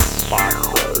The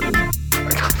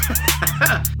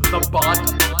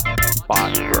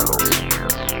Bot Brothers.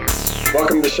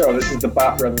 Welcome to the show. This is the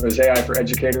Bot Brothers, AI for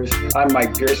Educators. I'm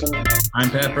Mike Pearson. I'm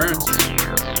Pat Burns.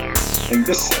 In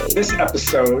this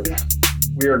episode,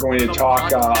 we are going to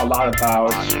talk a lot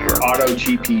about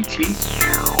AutoGPT.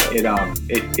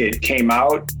 It came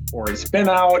out, or it's been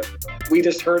out. We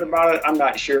just heard about it. I'm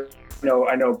not sure.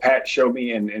 I know Pat showed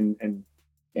me, and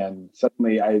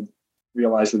suddenly I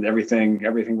realized that everything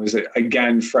was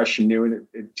again fresh and new. And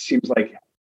it seems like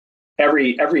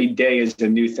every day is a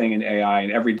new thing in AI,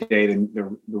 and every day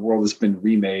the world has been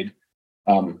remade.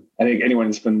 I think anyone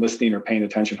that's been listening or paying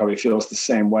attention probably feels the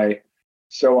same way.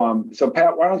 So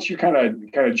Pat, why don't you kind of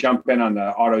jump in on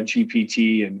the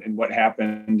AutoGPT and what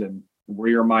happened and where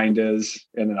your mind is,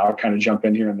 and then I'll kind of jump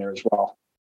in here and there as well.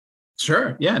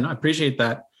 Sure. Yeah, no, I appreciate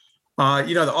that. The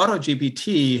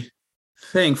AutoGPT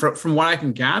thing, from what I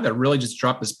can gather, really just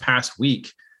dropped this past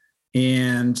week.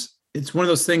 And it's one of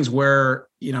those things where,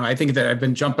 I think that I've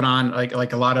been jumping on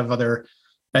like a lot of other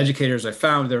educators I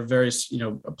found. There are various,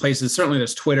 places. Certainly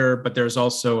there's Twitter, but there's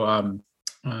also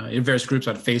various groups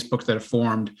on Facebook that have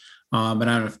formed. And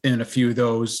I'm in a few of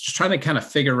those, just trying to kind of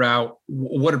figure out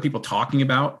what are people talking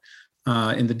about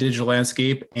in the digital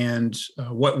landscape, and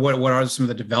what are some of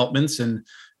the developments, and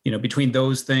between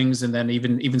those things, and then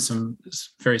even some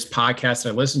various podcasts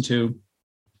I listen to.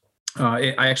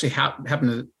 I actually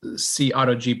happened to see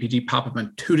AutoGPT pop up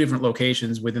in two different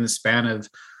locations within the span of,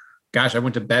 I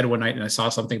went to bed one night and I saw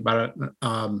something about it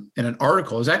in an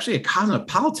article. It was actually a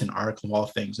Cosmopolitan article of all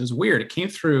things. It was weird. It came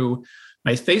through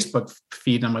my Facebook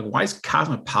feed, and I'm like, why is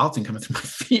Cosmopolitan coming through my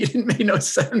feed? It made no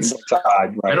sense. It's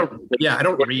odd, right? I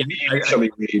don't read.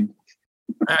 Read.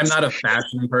 I'm not a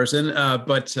fashion person,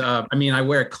 but I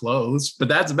wear clothes, but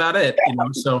that's about it.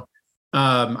 So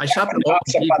I shop on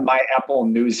my Apple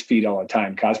news feed all the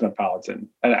time, Cosmopolitan,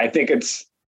 and I think it's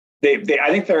I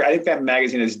think that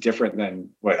magazine is different than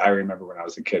what I remember when I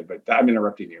was a kid. But I'm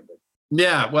interrupting you. But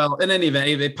yeah, well, in any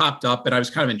event, they popped up, and I was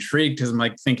kind of intrigued because I'm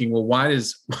like thinking, well, why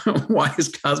is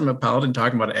Cosmopolitan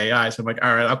talking about AI? So I'm like,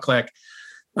 all right, I'll click.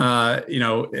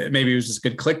 Maybe it was just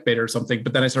good clickbait or something.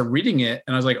 But then I started reading it,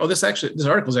 and I was like, oh, this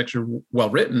article is actually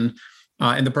well written,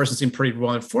 and the person seemed pretty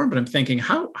well informed. But I'm thinking,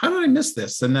 how did I miss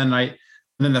this? And then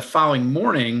the following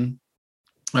morning,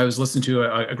 I was listening to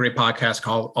a great podcast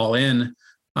called All In.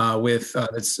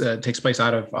 That takes place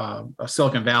out of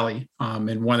Silicon Valley,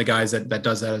 and one of the guys that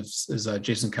does that is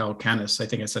Jason Calacanis. I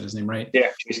think I said his name right.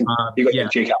 Yeah, Jason.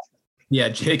 Jay Cal. Yeah,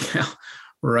 Jay Cal.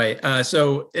 Right.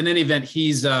 So in any event,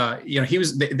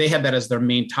 they had that as their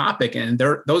main topic, and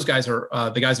those guys are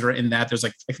the guys that are in that. There's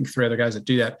I think three other guys that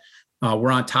do that.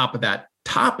 We're on top of that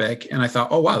topic, and I thought,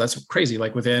 oh wow, that's crazy.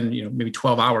 Like within maybe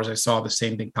 12 hours, I saw the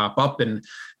same thing pop up, and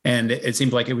it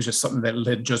seemed like it was just something that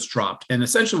had just dropped. And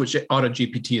essentially what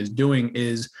AutoGPT is doing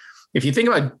is, if you think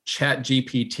about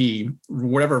ChatGPT,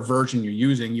 whatever version you're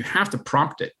using, you have to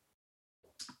prompt it.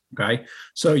 Okay.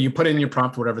 So you put in your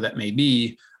prompt, whatever that may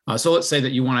be. So let's say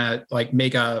that you want to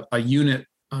make a unit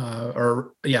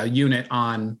unit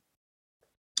on,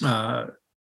 I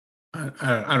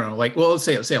don't know, let's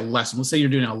say a lesson. Let's say you're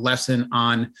doing a lesson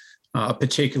on a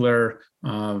particular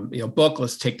book.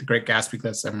 Let's take The Great Gatsby,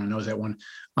 because everyone knows that one.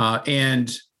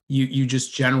 And you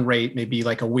just generate maybe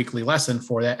like a weekly lesson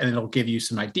for that, and it'll give you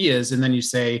some ideas. And then you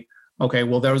say, okay,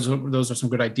 well, those are some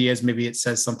good ideas. Maybe it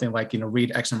says something like,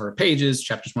 read X number of pages,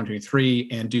 chapters 1, 2, 3,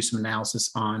 and do some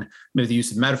analysis on maybe the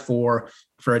use of metaphor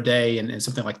for a day and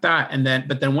something like that.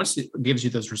 But then once it gives you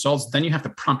those results, then you have to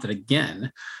prompt it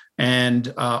again.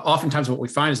 And oftentimes what we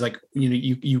find is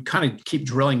you kind of keep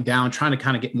drilling down, trying to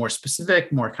kind of get more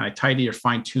specific, more kind of tidy, or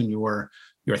fine tune your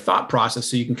thought process,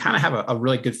 so you can kind of have a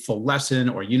really good full lesson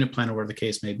or unit plan, or whatever the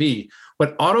case may be.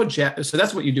 But so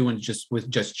that's what you do with just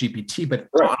GPT. But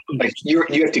right. You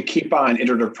have to keep on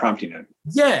iterative prompting it.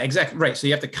 Yeah, exactly. Right. So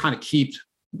you have to kind of keep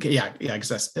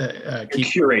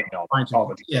curating all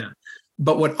of it. Yeah.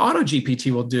 But what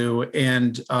AutoGPT will do,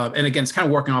 and again, it's kind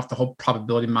of working off the whole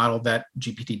probability model that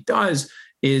GPT does,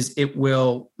 is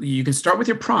you can start with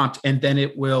your prompt, and then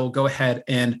it will go ahead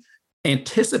and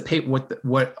anticipate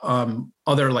what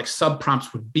other sub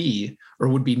prompts would be or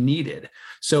would be needed.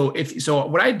 So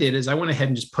what I did is I went ahead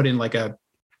and just put in a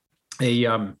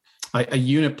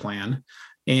unit plan,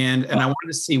 and I wanted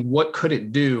to see what could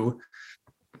it do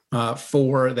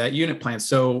for that unit plan.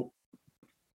 So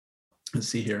let's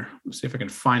see here. Let's see if I can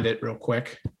find it real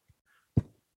quick.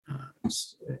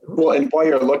 Well, and while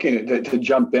you're looking to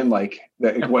jump in, I've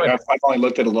only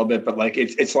looked at it a little bit, but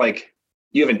it's like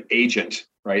you have an agent,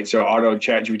 right? So Auto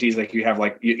ChatGPT is you have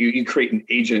you create an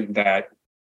agent that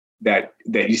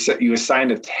you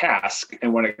assign a task,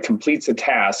 and when it completes a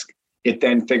task, it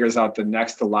then figures out the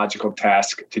next logical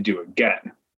task to do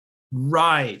again.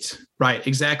 Right,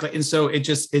 exactly. And so it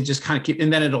just kind of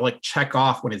and then it'll like check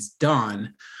off when it's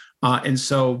done. And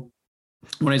so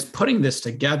when I was putting this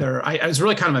together, I was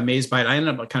really kind of amazed by it. I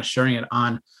ended up kind of sharing it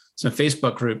on some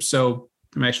Facebook groups. So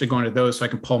I'm actually going to those so I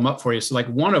can pull them up for you. So like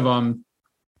one of them,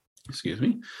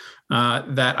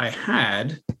 that I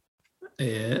had,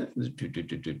 people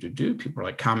were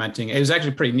like commenting. It was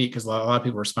actually pretty neat because a lot of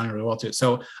people were responding really well to it.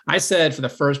 So I said for the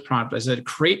first prompt, I said,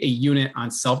 create a unit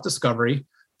on self-discovery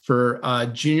for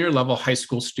junior level high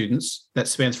school students that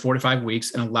spans 45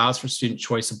 weeks and allows for student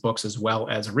choice of books as well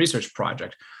as a research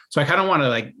project. So I kind of want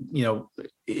to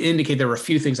indicate there were a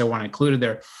few things I want to include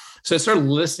there. So I started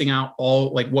listing out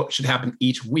all like what should happen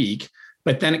each week.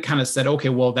 But then it kind of said, okay,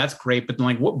 well, that's great. But then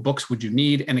like, what books would you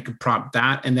need? And it could prompt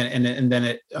that. And then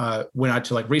it went out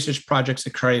to like research projects.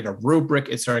 It created a rubric.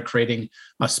 It started creating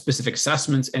specific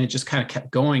assessments, and it just kind of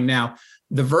kept going. Now,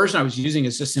 the version I was using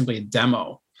is just simply a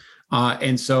demo.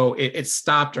 And so it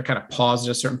stopped or kind of paused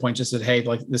at a certain point, just said, hey,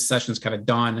 like this session's kind of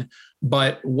done.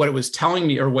 But what it was telling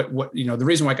me, or what the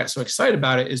reason why I got so excited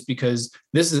about it is because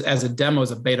this is as a demo,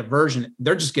 as a beta version,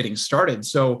 they're just getting started.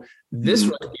 So this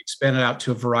really expanded out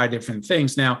to a variety of different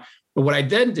things. Now, but what I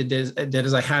then did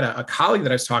is I had a colleague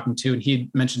that I was talking to, and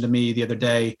he mentioned to me the other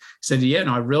day, said, yeah,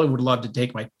 no, I really would love to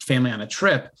take my family on a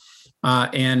trip.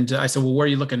 And I said, well, where are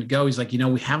you looking to go? He's like,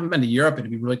 we haven't been to Europe.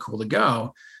 It'd be really cool to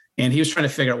go. And he was trying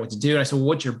to figure out what to do. And I said, well,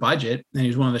 what's your budget? And he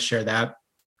was willing to share that.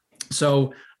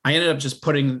 So I ended up just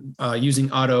using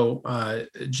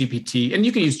AutoGPT, and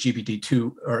you can use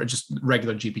GPT-2 or just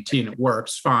regular GPT, and it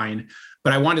works fine.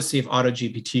 But I wanted to see if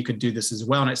AutoGPT could do this as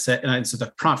well. And so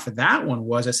the prompt for that one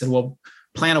was, I said, well,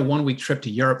 plan a 1-week trip to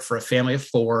Europe for a family of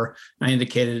 4. And I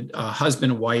indicated a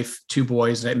husband, wife, 2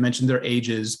 boys, and I mentioned their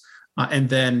ages.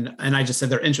 And I just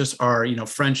said their interests are,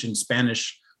 French and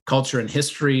Spanish culture and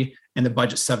history, and the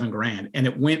budget $7,000. And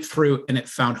it went through and it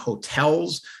found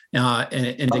hotels and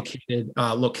it indicated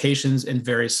locations and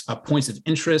various points of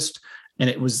interest. And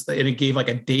it gave like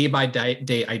a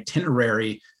day-by-day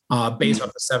itinerary based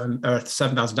off the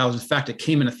 $7,000. In fact, it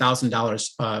came in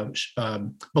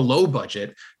 $1,000 below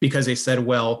budget because they said,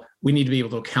 well, we need to be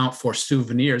able to account for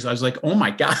souvenirs. I was like, oh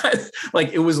my God,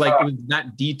 it was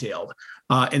that detailed.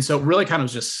 And so it really kind of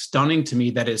was just stunning to me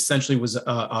that it essentially was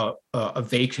a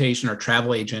vacation or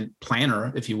travel agent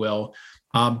planner, if you will.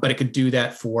 But it could do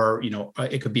that for,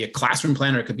 it could be a classroom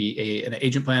planner, it could be an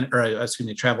agent planner, or a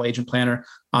travel agent planner.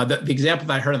 The example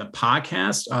that I heard on the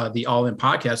podcast, the All In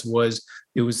podcast, was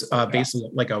basically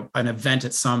like an event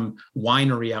at some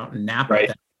winery out in Napa.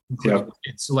 Right.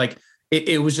 So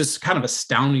it was just kind of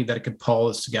astounding that it could pull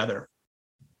this together.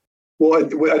 Well,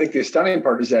 I think the astounding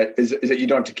part is that you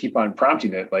don't have to keep on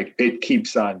prompting it. Like, it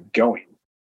keeps on going.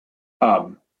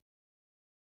 So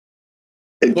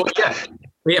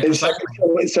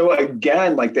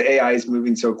again, like, the AI is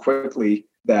moving so quickly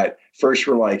that first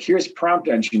we're like, here's prompt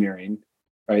engineering,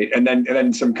 right? And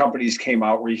then some companies came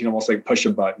out where you can almost like push a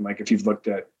button. Like if you've looked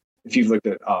at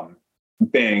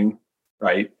Bing,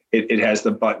 right? It has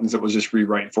the buttons that will just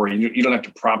rewrite for you. You don't have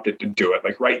to prompt it to do it.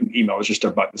 Like, write an email is just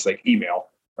a button. It's like email.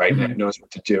 Right. Mm-hmm. And it knows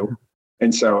what to do.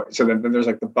 And so then there's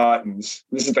like the buttons.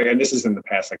 This is in the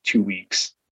past like 2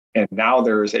 weeks. And now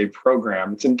there's a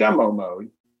program. It's in demo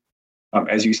mode,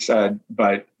 as you said.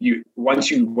 But once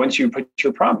you put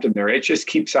your prompt in there, it just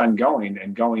keeps on going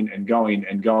and going and going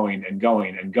and going and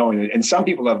going and going. And some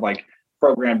people have like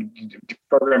programmed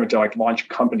it to like launch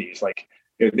companies. Like,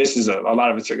 this is a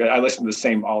lot of it. I listened to the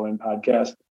same All In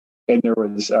podcast, and there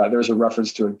was a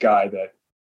reference to a guy that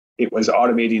it was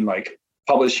automating like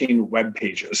publishing web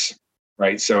pages,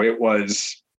 right? So it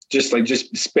was just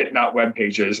spitting out web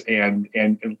pages and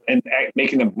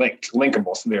making them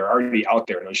linkable, so they're already out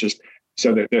there. And it was just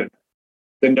so that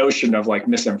the notion of like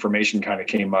misinformation kind of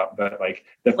came up, but like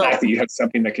the fact that you have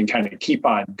something that can kind of keep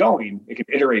on going, it can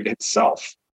iterate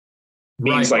itself,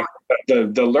 means like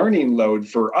the learning load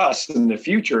for us in the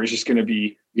future is just going to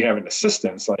be, you have an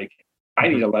assistant. Like, I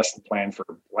need a lesson plan for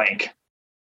blank.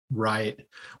 Right.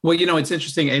 Well, it's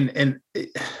interesting, and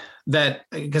that,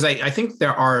 because I think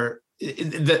there are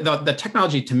the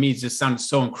technology to me just sounds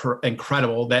so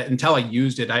incredible that until I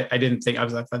used it, I didn't think, I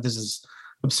thought this is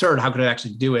absurd. How could I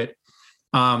actually do it?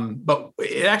 But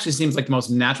it actually seems like the most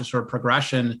natural sort of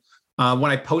progression.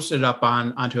 When I posted it up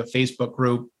onto a Facebook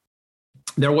group,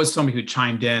 there was somebody who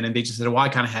chimed in, and they just said, well, I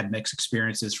kind of had mixed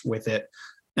experiences with it.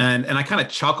 And I kind of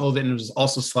chuckled, and was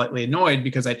also slightly annoyed,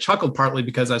 because I chuckled partly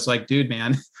because I was like, dude,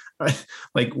 man,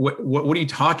 like, what are you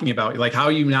talking about? Like, how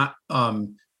are you not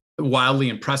wildly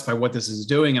impressed by what this is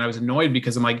doing. And I was annoyed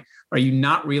because I'm like, are you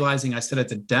not realizing I said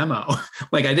it's a demo?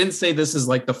 Like, I didn't say this is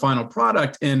like the final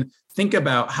product. And think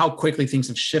about how quickly things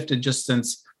have shifted just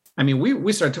since, I mean,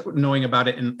 we started knowing about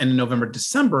it in November,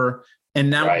 December. And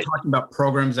now we're talking about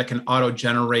programs that can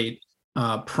auto-generate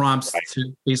prompts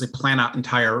to basically plan out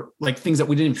entire, like, things that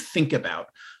we didn't even think about.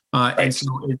 And so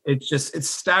it's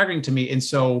staggering to me. And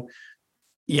so,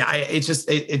 yeah,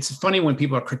 it's funny when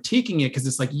people are critiquing it, because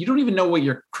it's like, you don't even know what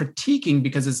you're critiquing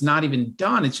because it's not even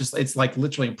done. It's like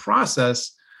literally in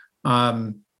process.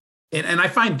 And I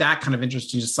find that kind of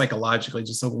interesting, just psychologically,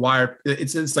 just like why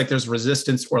it's like there's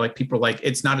resistance, or like people are like,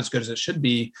 it's not as good as it should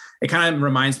be. It kind of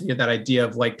reminds me of that idea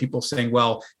of like people saying,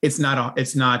 well, it's not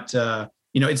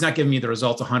giving me the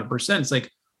results 100%. It's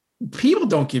like, people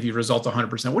don't give you results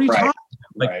 100%. What are you talking about?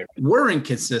 Like, we're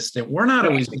inconsistent. We're not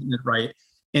always getting it right.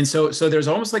 And so there's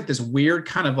almost like this weird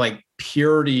kind of like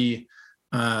purity,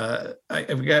 I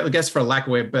guess for lack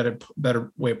of a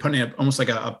better way of putting it, almost like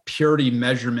a purity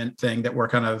measurement thing that we're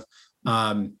kind of,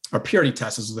 or purity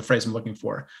test is the phrase I'm looking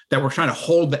for, that we're trying to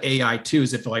hold the AI to,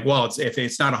 as if like, well, if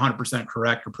it's not 100%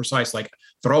 correct or precise, like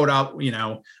throw it out,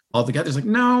 all together. It's like,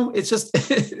 no, it's just,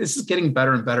 it's just getting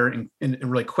better and better and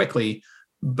really quickly,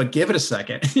 but give it a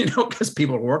second, because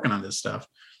people are working on this stuff.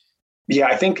 Yeah,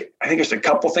 I think there's a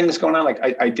couple things going on. Like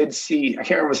I did see, I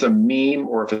can't remember if it was a meme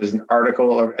or if it was an article,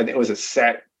 or I think it was a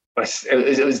set, but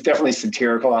it was definitely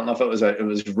satirical. I don't know if it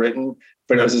was written,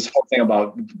 but it was this whole thing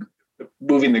about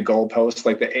moving the goalposts.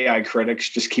 Like the AI critics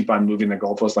just keep on moving the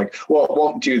goalposts. Like, well, it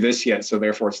won't do this yet, so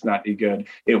therefore it's not any good.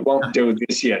 It won't do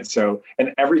this yet, so.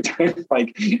 And every time,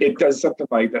 like, it does something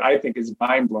like that, I think is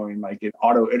mind blowing. Like, it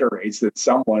auto iterates that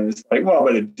someone is like, well,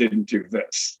 but it didn't do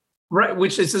this. Right,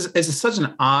 which is such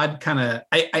an odd kind of.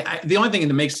 The only thing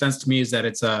that makes sense to me is that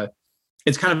it's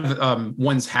kind of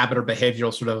one's habit or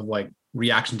behavioral sort of like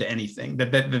reaction to anything.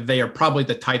 That they are probably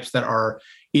the types that are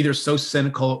either so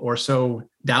cynical or so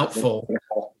doubtful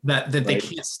that they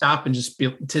can't stop and just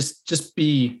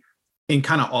be in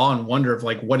kind of awe and wonder of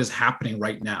like what is happening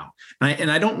right now. And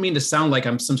I don't mean to sound like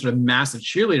I'm some sort of massive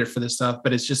cheerleader for this stuff,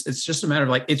 but it's just a matter of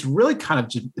like, it's really kind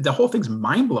of the whole thing's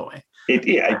mind blowing.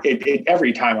 It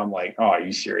every time I'm like, oh, are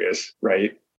you serious?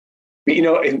 Right. But,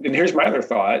 and here's my other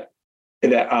thought,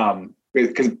 that,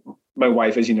 because my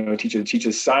wife, as you know,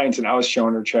 teaches science, and I was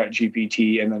showing her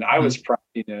ChatGPT, and then I was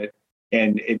prompting it,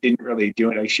 and it didn't really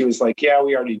do it. Like, she was like, yeah,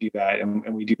 we already do that.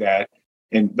 And we do that.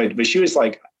 But she was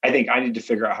like, I think I need to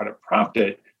figure out how to prompt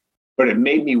it. But it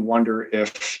made me wonder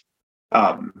if,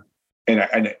 it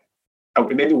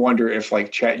made me wonder if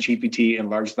like ChatGPT and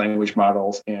large language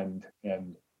models and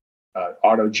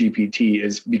AutoGPT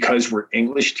is because we're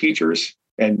English teachers,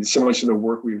 and so much of the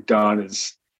work we've done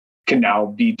can now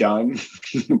be done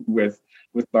with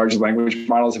large language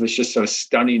models. If it's just so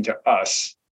stunning to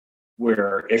us,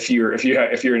 where if you're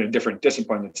in a different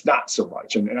discipline, it's not so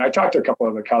much. And I talked to a couple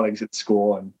of other colleagues at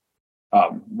school, and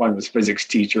one was physics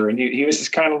teacher, and he was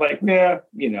just kind of like, yeah,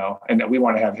 and we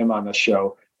want to have him on the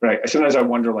show. But sometimes I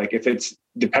wonder, like, if it's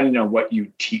depending on what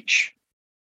you teach.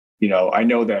 I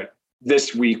know that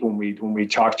this week when we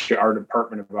talked to our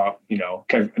department about,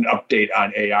 kind of an update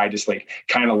on AI, just like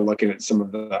kind of looking at some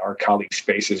of our colleagues'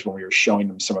 faces when we were showing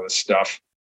them some of the stuff,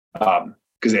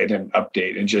 because they had an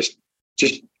update, and just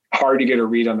hard to get a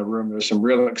read on the room. There's some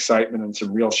real excitement and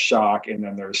some real shock, and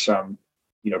then there's some,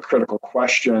 critical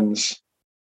questions.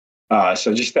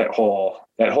 So just that whole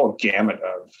gamut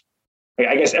of,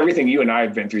 I guess, everything you and I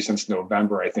have been through since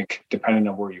November. I think depending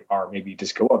on where you are, maybe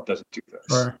just go up doesn't do this.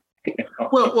 Sure.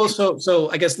 Well,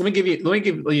 so I guess let me give you like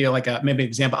maybe an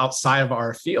example outside of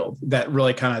our field that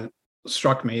really kind of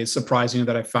struck me. It's surprising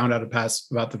that I found out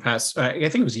about the past. I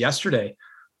think it was yesterday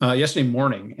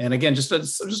morning, and again, just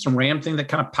a random thing that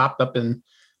kind of popped up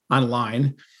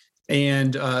online.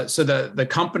 And so the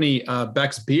company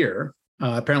Beck's Beer,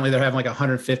 apparently they're having like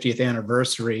 150th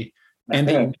anniversary. And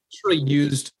they actually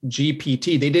used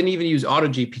GPT. They didn't even use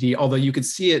AutoGPT, although you could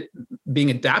see it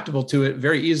being adaptable to it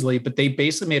very easily. But they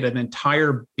basically made an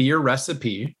entire beer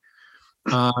recipe,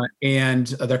 and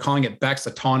they're calling it Beck's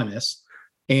Autonomous.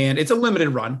 And it's a limited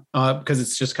run because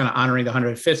it's just kind of honoring the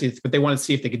 150th. But they wanted to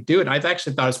see if they could do it. And I've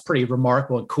actually thought it's pretty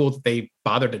remarkable and cool that they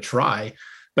bothered to try.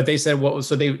 But they said,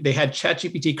 so they had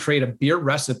ChatGPT create a beer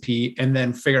recipe and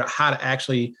then figure out how to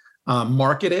actually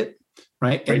market it.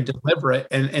 Right. And deliver it.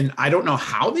 And I don't know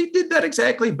how they did that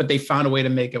exactly, but they found a way to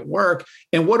make it work.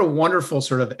 And what a wonderful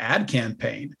sort of ad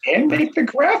campaign. And make the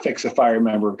graphics, if I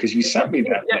remember, because you sent me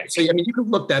that. Yeah. So, I mean, you can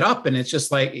look that up, and it's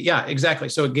just like, yeah, exactly.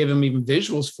 So it gave them even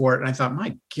visuals for it. And I thought,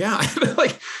 my God,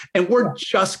 and we're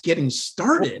just getting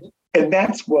started. And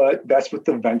that's what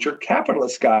the venture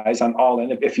capitalist guys on All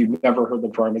In. If you've never heard the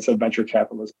program, it's a venture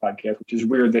capitalist podcast, which is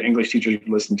weird that English teachers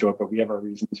listen to it, but we have our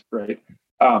reasons, right?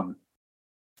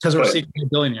 Because we're secretly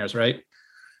billionaires, right?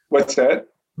 What's that?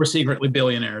 We're secretly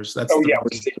billionaires. We're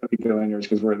secretly billionaires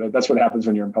because that's what happens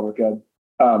when you're in public ed.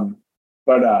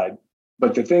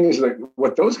 But the thing is that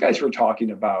what those guys were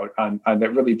talking about on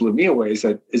that really blew me away is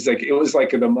like it was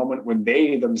like the moment when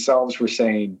they themselves were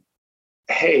saying,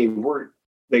 "Hey,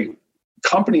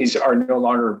 companies are no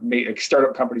longer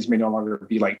startup companies may no longer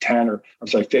be like 10 or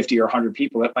 50 or 100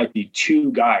 people. It might be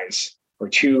 2 guys or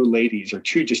 2 ladies or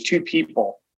just two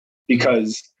people,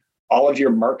 because all of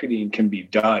your marketing can be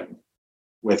done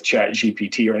with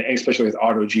ChatGPT, or especially with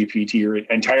AutoGPT. Your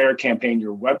entire campaign,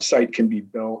 your website can be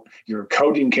built, your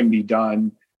coding can be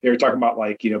done." They were talking about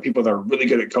people that are really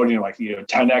good at coding,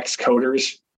 10x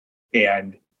coders,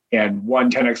 and one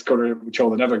 10x coder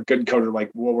told another good coder,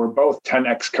 well, we're both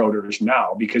 10x coders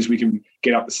now because we can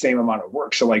get out the same amount of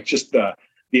work. So just the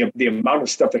amount of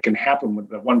stuff that can happen with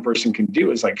that one person can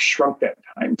do is shrunk that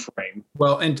time frame.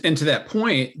 Well, and to that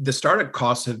point, the startup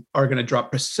costs are going to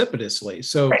drop precipitously.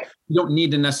 So right. You don't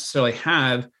need to necessarily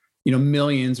have,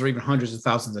 millions or even hundreds of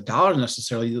thousands of dollars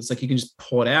necessarily. It's like you can just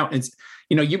pull it out. It's,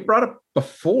 you brought up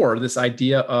before this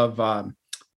idea of,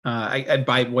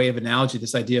 by way of analogy,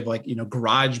 this idea of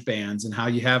garage bands and how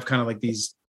you have kind of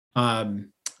these,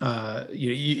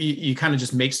 you kind of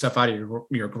just make stuff out of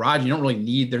your garage. You don't really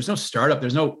need, there's no startup,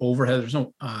 there's no overhead, there's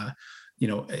no,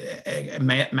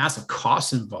 massive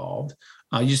costs involved.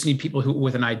 You just need people who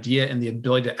with an idea and the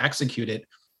ability to execute it.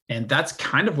 And that's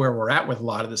kind of where we're at with a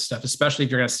lot of this stuff, especially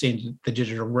if you're going to stay in the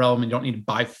digital realm and don't need to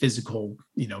buy physical,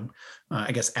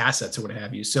 assets or what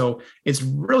have you. So it's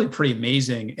really pretty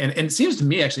amazing. And it seems to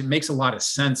me, actually, it makes a lot of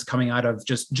sense coming out of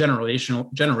just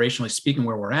generationally speaking,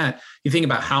 where we're at. You think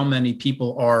about how many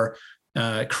people are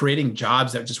creating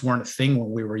jobs that just weren't a thing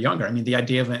when we were younger. I mean, the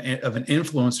idea of an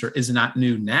influencer is not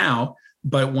new now.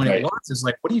 But when it was, it's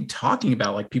what are you talking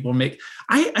about? People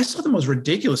I saw the most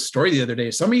ridiculous story the other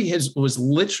day. Somebody is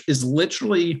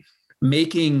literally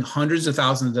making hundreds of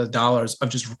thousands of dollars of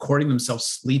just recording themselves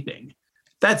sleeping.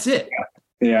 That's it.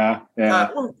 Yeah. I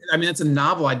mean, it's a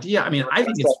novel idea. I mean, I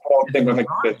think it's the whole thing with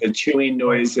the chewing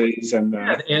noises and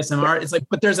the ASMR. It's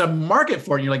but there's a market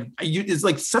for it. And you're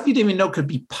it's stuff you didn't even know could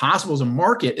be possible as a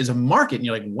market. And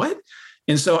you're what?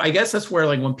 And so I guess that's where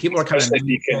when people are kind of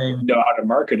you can know how to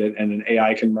market it, and an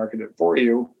AI can market it for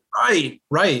you.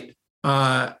 Right.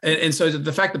 And so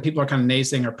the fact that people are kind of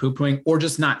naysaying or poo-pooing or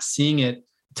just not seeing it,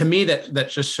 to me, that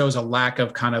just shows a lack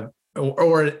of kind of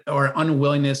or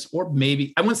unwillingness, or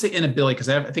maybe I wouldn't say inability, because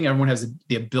I think everyone has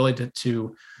the ability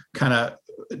to kind of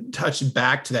touch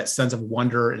back to that sense of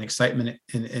wonder and excitement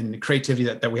and creativity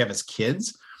that we have as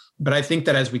kids. But I think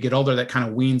that as we get older, that kind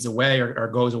of weans away or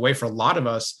goes away for a lot of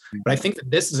us. But I think that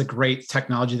this is a great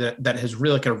technology that has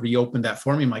really kind of reopened that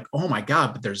for me. I'm oh my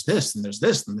God, but there's this and there's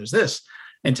this and there's this.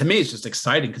 And to me, it's just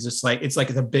exciting because it's like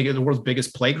the world's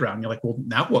biggest playground. You're well,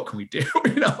 now what can we do?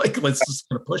 Let's just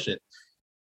kind of push it.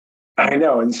 I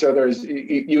know. And so there's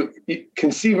you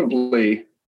conceivably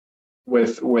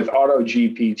with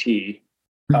AutoGPT,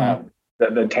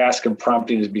 the task of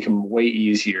prompting has become way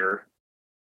easier,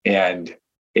 and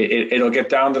it'll get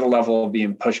down to the level of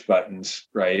being push buttons,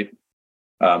 right?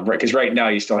 Right, because right now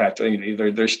you still have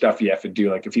to. There's stuff you have to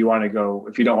do. If you don't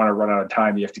want to run out of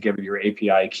time, you have to give it your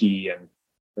API key, and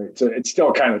right? So it's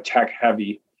still kind of tech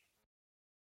heavy.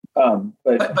 But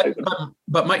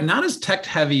Mike, not as tech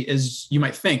heavy as you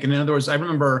might think. And in other words, I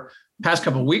remember past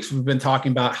couple of weeks we've been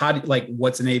talking about how do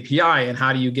what's an API and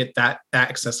how do you get that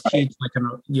access key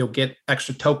to get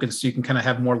extra tokens so you can kind of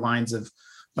have more lines of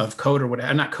code or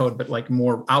whatever, not code, but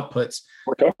more outputs.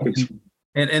 More tokens.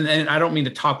 And I don't mean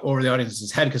to talk over the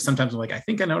audience's head, because sometimes I'm I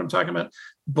think I know what I'm talking about.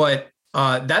 But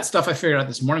that stuff I figured out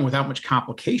this morning without much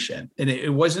complication, and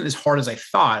it wasn't as hard as I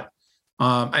thought.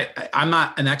 I'm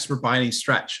not an expert by any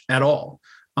stretch at all.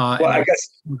 I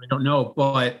guess I don't know,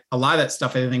 but a lot of that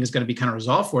stuff I think is going to be kind of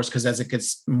resolved for us, because as it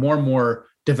gets more and more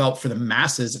developed for the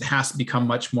masses, it has to become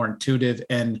much more intuitive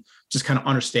and just kind of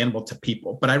understandable to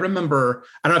people. But I remember,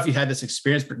 I don't know if you had this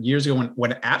experience, but years ago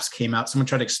when apps came out, someone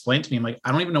tried to explain to me, I'm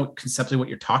I don't even know conceptually what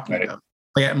you're talking about.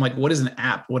 I'm what is an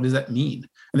app? What does that mean?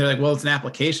 And they're well, it's an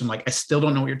application. I still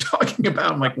don't know what you're talking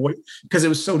about. I'm what? Because it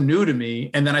was so new to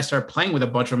me. And then I started playing with a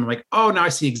bunch of them. I'm oh, now I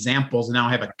see examples, and now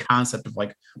I have a concept of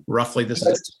roughly this.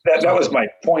 That was my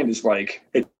point, is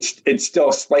it's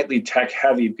still slightly tech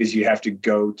heavy, because you have to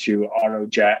go to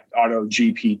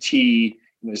AutoGPT,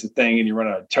 and there's a thing, and you run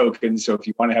out of tokens. So if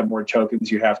you want to have more tokens,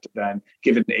 you have to then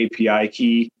give it an API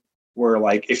key, where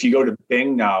if you go to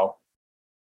Bing now,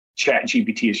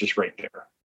 ChatGPT is just right there.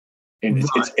 And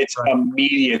it's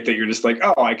immediate that you're just like,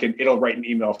 oh, it'll write an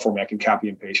email for me. I can copy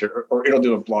and paste it, or it'll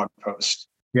do a blog post.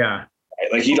 Yeah.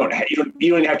 Right? Like you don't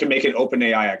even have to make an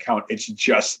OpenAI account. It's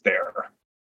just there.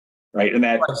 Right. And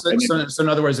so in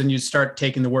other words, then you start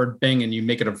taking the word Bing and you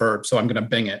make it a verb. So I'm going to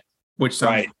Bing it, which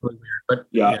sounds really weird,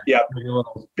 but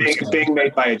Bing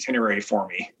made my itinerary for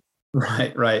me.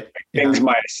 Right. Bing's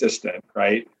my assistant.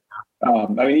 Right. I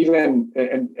mean, even,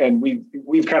 and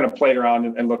we've kind of played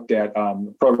around and looked at a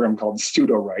program called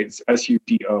SudoWrite, it's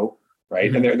SUDO,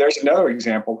 right? Mm-hmm. And there's another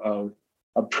example of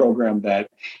a program that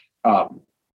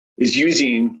is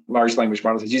using large language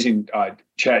models, is using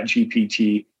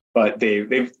ChatGPT, but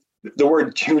they've the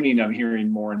word tuning I'm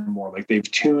hearing more and more, like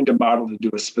they've tuned a model to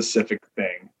do a specific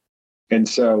thing. And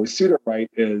so SudoWrite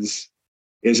is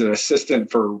an assistant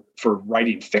for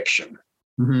writing fiction,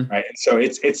 right? And so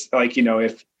it's like,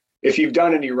 if you've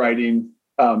done any writing,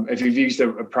 if you've used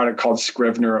a product called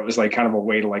Scrivener, it was like kind of a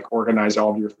way to like organize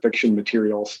all of your fiction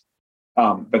materials.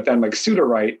 But then like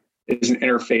SudoWrite is an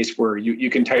interface where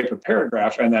you can type a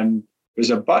paragraph and then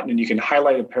there's a button and you can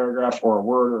highlight a paragraph or a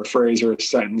word or a phrase or a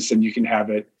sentence and you can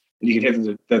have it, and you can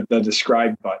hit the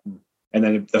describe button and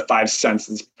then the 5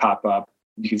 sentences pop up.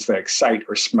 You can say like cite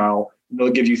or smell. And they'll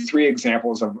give you 3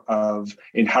 examples of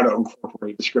in how to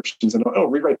incorporate descriptions, and it'll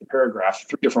rewrite the paragraph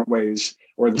 3 different ways,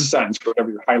 or the sentence, or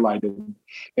whatever you're highlighted,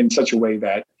 in such a way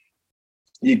that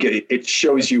it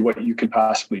shows you what you could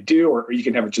possibly do, or you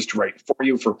can have it just write for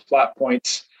you for plot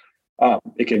points.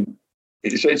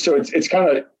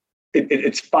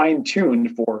 It's fine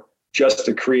tuned for just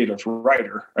a creative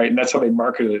writer, right? And that's how they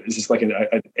market it. Is just like an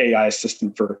AI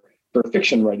assistant for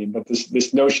fiction writing. But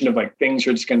this notion of like things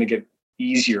are just going to get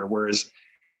easier. Whereas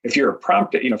if you're a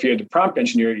prompt, if you had to prompt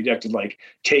engineer, you'd have to like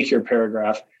take your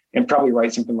paragraph and probably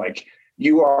write something like,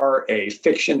 you are a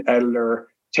fiction editor,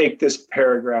 take this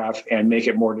paragraph and make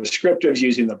it more descriptive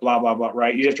using the blah, blah, blah,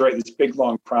 right? You have to write this big,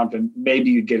 long prompt and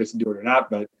maybe you'd get it to do it or not.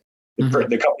 But the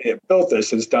company that built this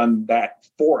has done that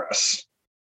for us.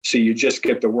 So you just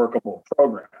get the workable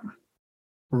program.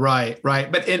 Right.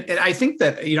 But and I think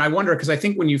that, I wonder, because I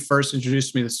think when you first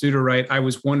introduced me to SudoWrite, I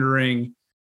was wondering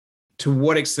to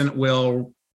what extent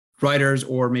will writers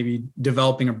or maybe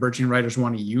developing or burgeoning writers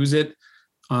want to use it?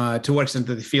 To what extent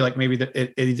do they feel like maybe that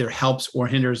it either helps or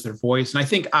hinders their voice? And I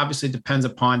think obviously it depends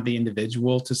upon the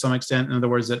individual to some extent. In other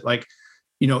words, that like,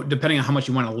 depending on how much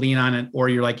you want to lean on it, or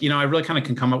you're like, I really kind of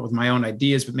can come up with my own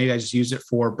ideas, but maybe I just use it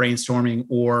for brainstorming,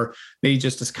 or maybe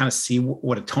just to kind of see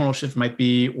what a tonal shift might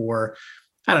be, or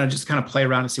I don't know, just kind of play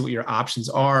around and see what your options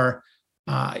are.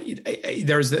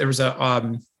 There was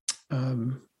an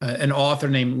author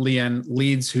named Leanne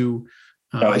Leeds who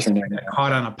I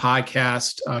caught on a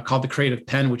podcast called The Creative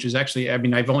Pen, which is actually,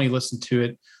 I've only listened to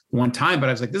it one time, but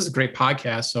I was like, this is a great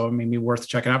podcast, so it made me worth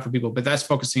checking out for people. But that's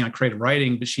focusing on creative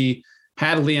writing. But she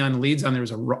had Leanne Leeds on there,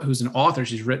 who's an author.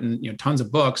 She's written tons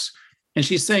of books, and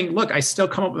she's saying, look, I still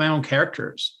come up with my own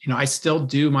characters. I still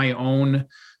do my own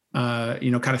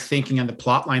kind of thinking on the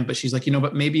plot line. But she's like,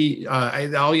 but maybe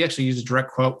I'll actually use a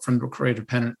direct quote from the Creative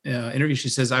Pen interview. She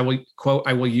says, I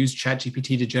will use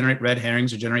ChatGPT to generate red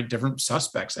herrings or generate different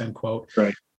suspects, end quote.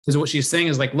 Right. Because what she's saying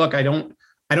is like, look, I don't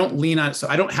lean on it. So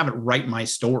I don't have it write my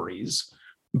stories,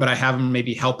 but I have them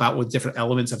maybe help out with different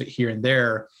elements of it here and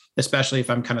there, especially if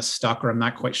I'm kind of stuck or I'm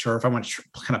not quite sure if I want to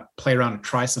kind of play around and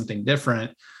try something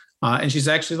different. And she's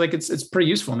actually like, it's pretty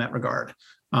useful in that regard.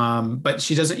 But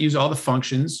she doesn't use all the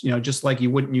functions, just like you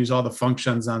wouldn't use all the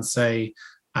functions on, say,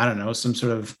 I don't know, some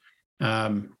sort of,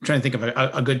 I'm trying to think of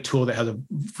a good tool that has a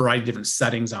variety of different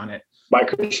settings on it.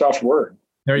 Microsoft Word.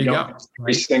 There you go.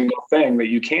 Every single thing that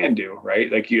you can do, right?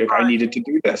 Like I needed to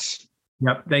do this.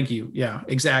 Yep. Thank you. Yeah,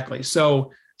 exactly.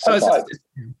 So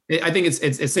I think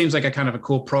it seems like a kind of a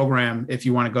cool program if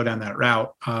you want to go down that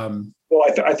route. Well,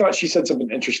 I thought she said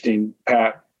something interesting,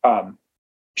 Pat.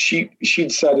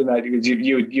 She'd said in that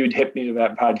you'd hit me to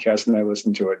that podcast and I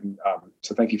listened to it, and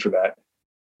so thank you for that.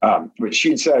 But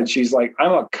she'd said, she's like,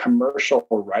 I'm a commercial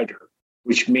writer,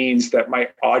 which means that my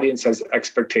audience has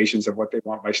expectations of what they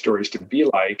want my stories to be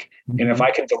like, and if I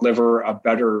can deliver a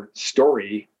better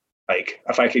story, like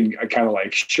if I can kind of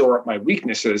like shore up my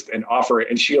weaknesses and offer it,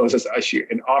 and she goes,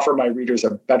 and offer my readers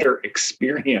a better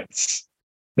experience,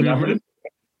 then I'm going to.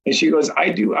 And she goes,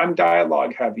 I'm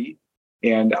dialogue heavy.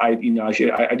 And I need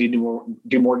to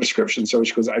do more description. So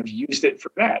she goes, I've used it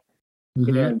for that.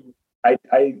 And I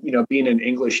being an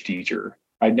English teacher,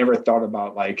 I'd never thought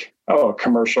about like, a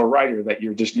commercial writer that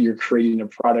you're creating a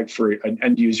product for an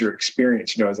end user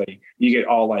experience. As like you get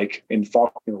all like in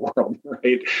Faulkner world,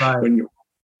 right?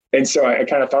 And so I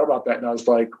kind of thought about that, and I was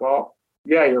like, well,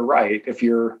 yeah, you're right. If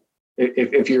you're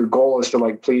if your goal is to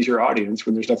like please your audience,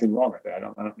 when there's nothing wrong with that.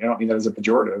 I don't mean that as a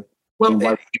pejorative. Well,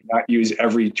 why would you not use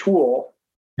every tool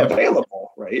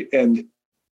available, right? And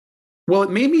well,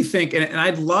 it made me think, and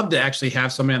I'd love to actually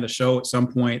have somebody on the show at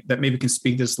some point that maybe can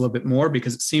speak this a little bit more,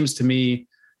 because it seems to me,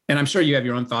 and I'm sure you have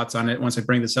your own thoughts on it once I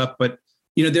bring this up, but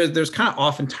there's kind of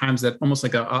oftentimes that almost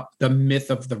like the myth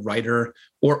of the writer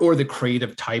or the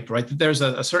creative type, right? There's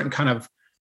a certain kind of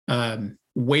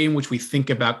way in which we think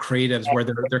about creatives, where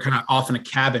they're kind of off in a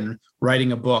cabin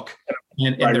writing a book,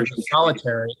 and they're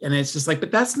solitary. And it's just like,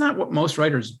 but that's not what most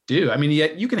writers do. I mean,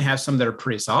 yet you can have some that are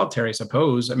pretty solitary, I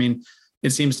suppose. I mean, it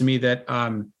seems to me that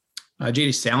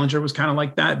J.D. Salinger was kind of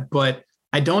like that, but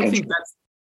I don't think that's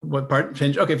what part.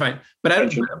 Okay, fine. But a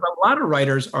lot of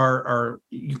writers are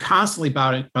constantly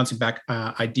bouncing back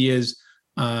ideas,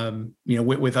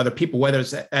 with other people, whether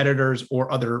it's editors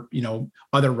or other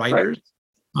writers.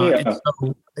 Right. And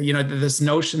so, this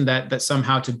notion that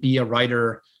somehow to be a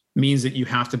writer means that you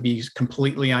have to be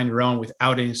completely on your own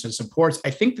without any sort of supports.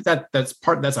 I think that's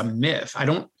a myth. I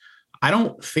don't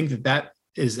think that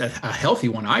is a healthy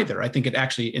one either. I think it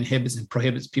actually inhibits and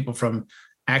prohibits people from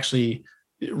actually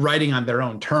writing on their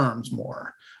own terms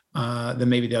more than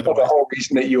maybe the other. Well, the whole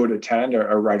reason that you would attend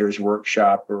a writer's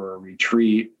workshop or a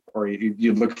retreat, or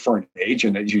you'd look for an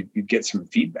agent, that you'd get some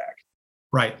feedback.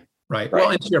 Right.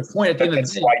 Well, and to your point, at the end of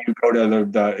the day, that's why you go to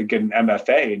get an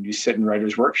MFA and you sit in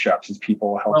writers' workshops, as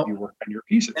people help you work on your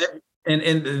pieces.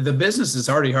 And the business is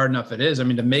already hard enough it is. I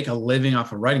mean, to make a living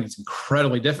off of writing, it's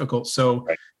incredibly difficult. So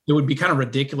it would be kind of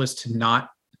ridiculous to not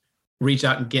reach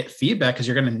out and get feedback, because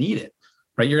you're going to need it,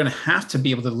 right? You're going to have to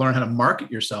be able to learn how to market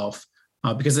yourself,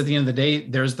 because at the end of the day,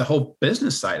 there's the whole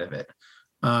business side of it.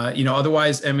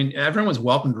 Otherwise, I mean, everyone's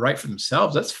welcome to write for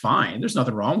themselves. That's fine. There's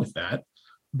nothing wrong with that.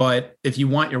 But if you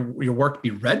want your work to be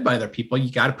read by other people,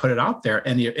 you got to put it out there,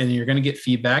 and you're going to get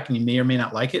feedback, and you may or may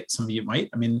not like it. Some of you might.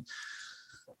 I mean,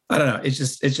 I don't know. It's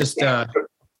just interesting.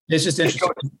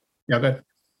 Yeah, go ahead.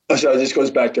 So this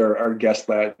goes back to our guest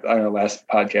on our last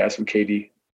podcast with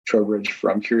Katie Trowbridge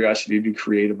from Curiosity to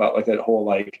Create, about like that whole,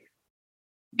 like,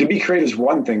 to be creative is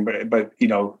one thing, but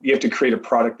you have to create a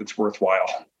product that's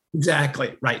worthwhile.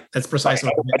 Exactly. Right. That's precisely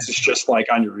what it is. It's just like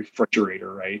on your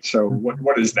refrigerator, right? So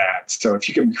what is that? So if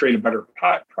you can create a better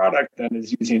product, then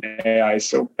is using AI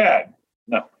so bad?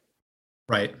 No.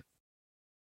 Right.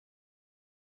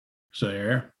 So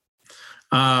here.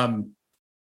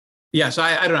 Yeah. So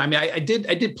I don't know. I mean, I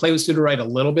did play with Sudowrite a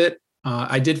little bit.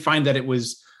 I did find that it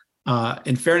was,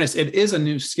 in fairness, it is a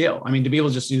new skill. I mean, to be able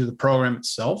to just use the program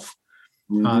itself.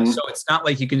 So it's not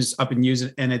like you can just up and use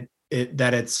it, and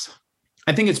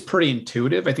I think it's pretty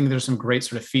intuitive. I think there's some great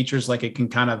sort of features, like it can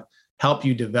kind of help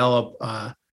you develop,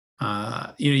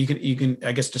 you can,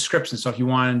 I guess, descriptions. So if you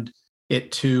wanted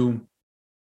it to,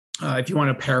 if you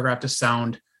want a paragraph to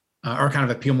sound or kind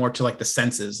of appeal more to like the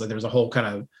senses, like there's a whole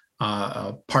kind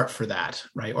of part for that,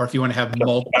 right? Or if you want to have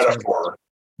multiple, or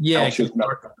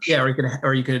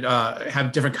you could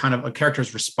have different kind of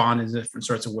characters respond in different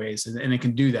sorts of ways, and it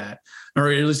can do that,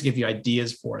 or at least give you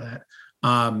ideas for that.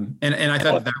 And I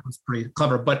thought that was pretty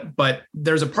clever, but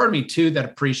there's a part of me too that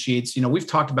appreciates, we've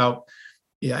talked about,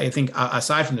 I think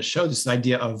aside from the show, this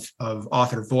idea of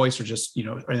author voice, or just,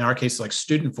 in our case, like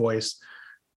student voice.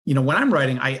 When I'm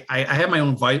writing, I have my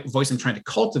own voice I'm trying to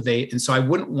cultivate. And so I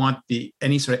wouldn't want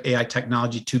any sort of AI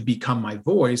technology to become my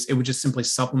voice. It would just simply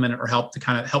supplement it or help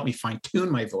me fine tune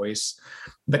my voice,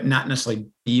 but not necessarily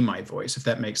be my voice, if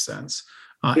that makes sense.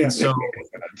 And so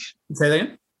say that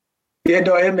again? Yeah,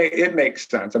 no, it makes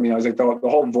sense. I mean, I was like the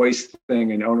whole voice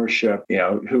thing and ownership,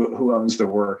 who owns the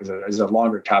work is a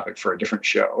longer topic for a different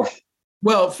show.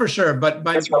 Well, for sure, but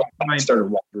I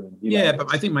started wondering.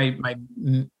 But I think my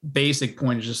basic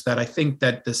point is just that I think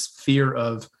that this fear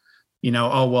of,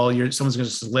 someone's going to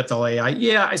just lift all AI.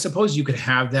 Yeah, I suppose you could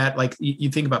have that. Like you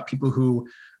think about people who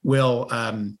will,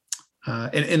 in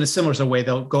a similar sort of way,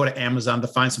 they'll go to Amazon,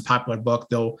 they'll find some popular book,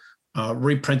 they'll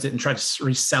reprint it and try to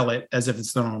resell it as if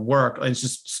it's their own work. And it's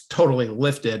just totally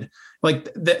lifted.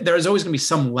 Like there's always going to be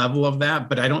some level of that,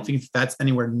 but I don't think that's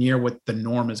anywhere near what the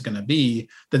norm is going to be.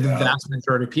 The vast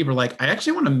majority of people are like, I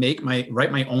actually want to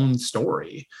write my own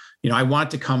story. I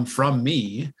want it to come from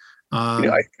me.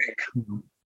 I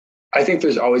think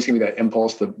there's always going to be that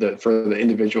impulse for the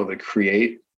individual to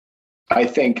create. I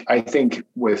think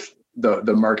with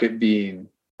the market being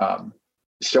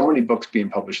so many books being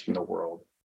published in the world,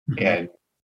 and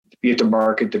to be at the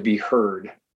market, to be heard,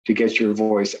 to get your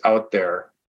voice out there.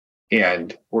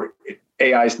 And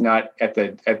AI is not at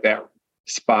that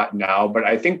spot now, but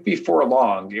I think before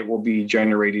long, it will be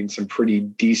generating some pretty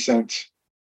decent,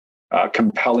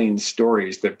 compelling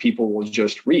stories that people will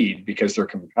just read because they're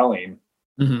compelling.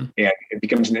 Mm-hmm. And it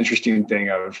becomes an interesting thing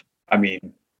of, I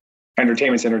mean,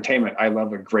 entertainment's entertainment. I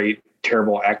love a great,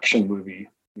 terrible action movie,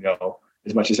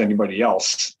 as much as anybody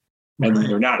else. And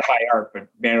they're not high art, but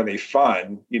man, are they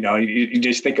fun? You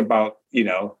just think about,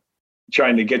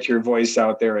 trying to get your voice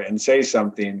out there and say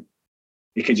something.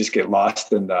 You could just get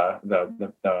lost in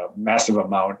the massive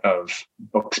amount of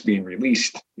books being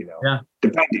released,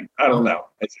 depending. I don't know.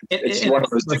 It's one of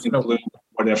those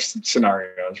what if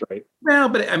scenarios, right? Well,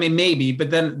 but I mean, maybe. But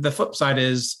then the flip side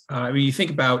is, you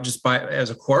think about as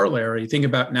a corollary, you think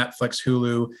about Netflix,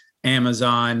 Hulu,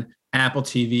 Amazon, Apple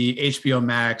TV, HBO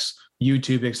Max,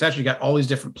 YouTube, et cetera. You got all these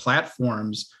different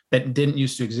platforms that didn't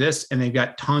used to exist, and they've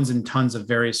got tons and tons of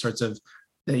various sorts of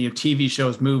TV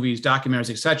shows, movies,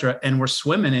 documentaries, et cetera. And we're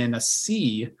swimming in a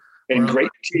sea. And great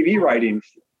TV writing.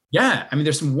 Yeah. I mean,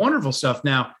 there's some wonderful stuff.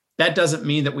 Now, that doesn't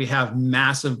mean that we have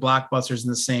massive blockbusters in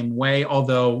the same way.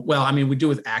 Although, well, I mean, we do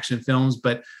with action films,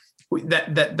 but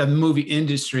that the movie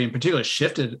industry in particular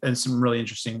shifted in some really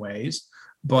interesting ways.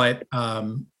 But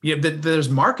there's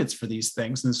markets for these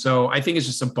things. And so I think it's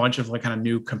just a bunch of kind of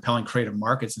new, compelling, creative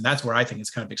markets. And that's where I think it's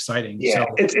kind of exciting. Yeah,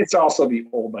 so, it's also the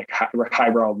old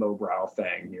highbrow, lowbrow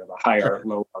thing, the high art,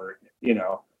 low art,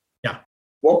 Yeah.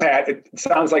 Well, Pat, it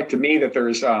sounds like to me that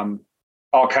there's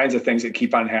all kinds of things that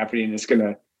keep on happening. It's going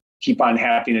to keep on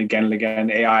happening again and again.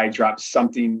 AI drops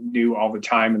something new all the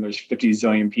time. And there's 50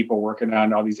 zillion people working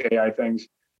on all these AI things.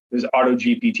 There's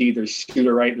AutoGPT, there's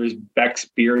Scooterite, there's Beck's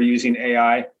beer using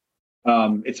AI.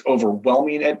 It's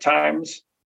overwhelming at times,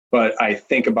 but I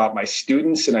think about my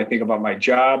students and I think about my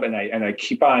job, and I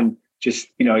keep on just,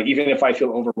 even if I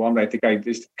feel overwhelmed, I think I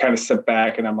just kind of sit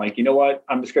back and I'm like, you know what?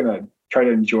 I'm just going to try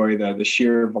to enjoy the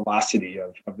sheer velocity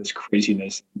of this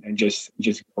craziness and just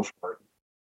go for it.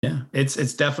 Yeah, it's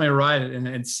definitely a ride, and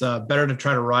it's better to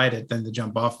try to ride it than to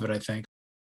jump off of it, I think.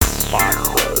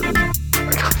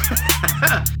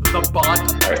 The bot.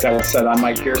 All right, that was said. I'm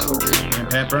Mike Pearson. And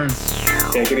Pat Burns.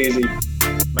 Take it easy.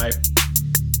 Bye.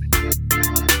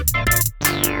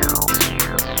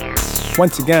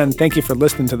 Once again, thank you for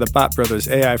listening to the Bot Brothers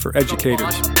AI for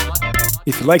Educators.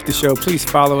 If you like the show, please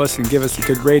follow us and give us a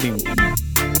good rating.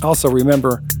 Also,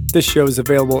 remember, this show is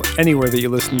available anywhere that you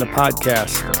listen to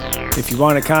podcasts. If you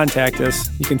want to contact us,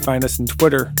 you can find us on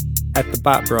Twitter @the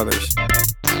Bot Brothers.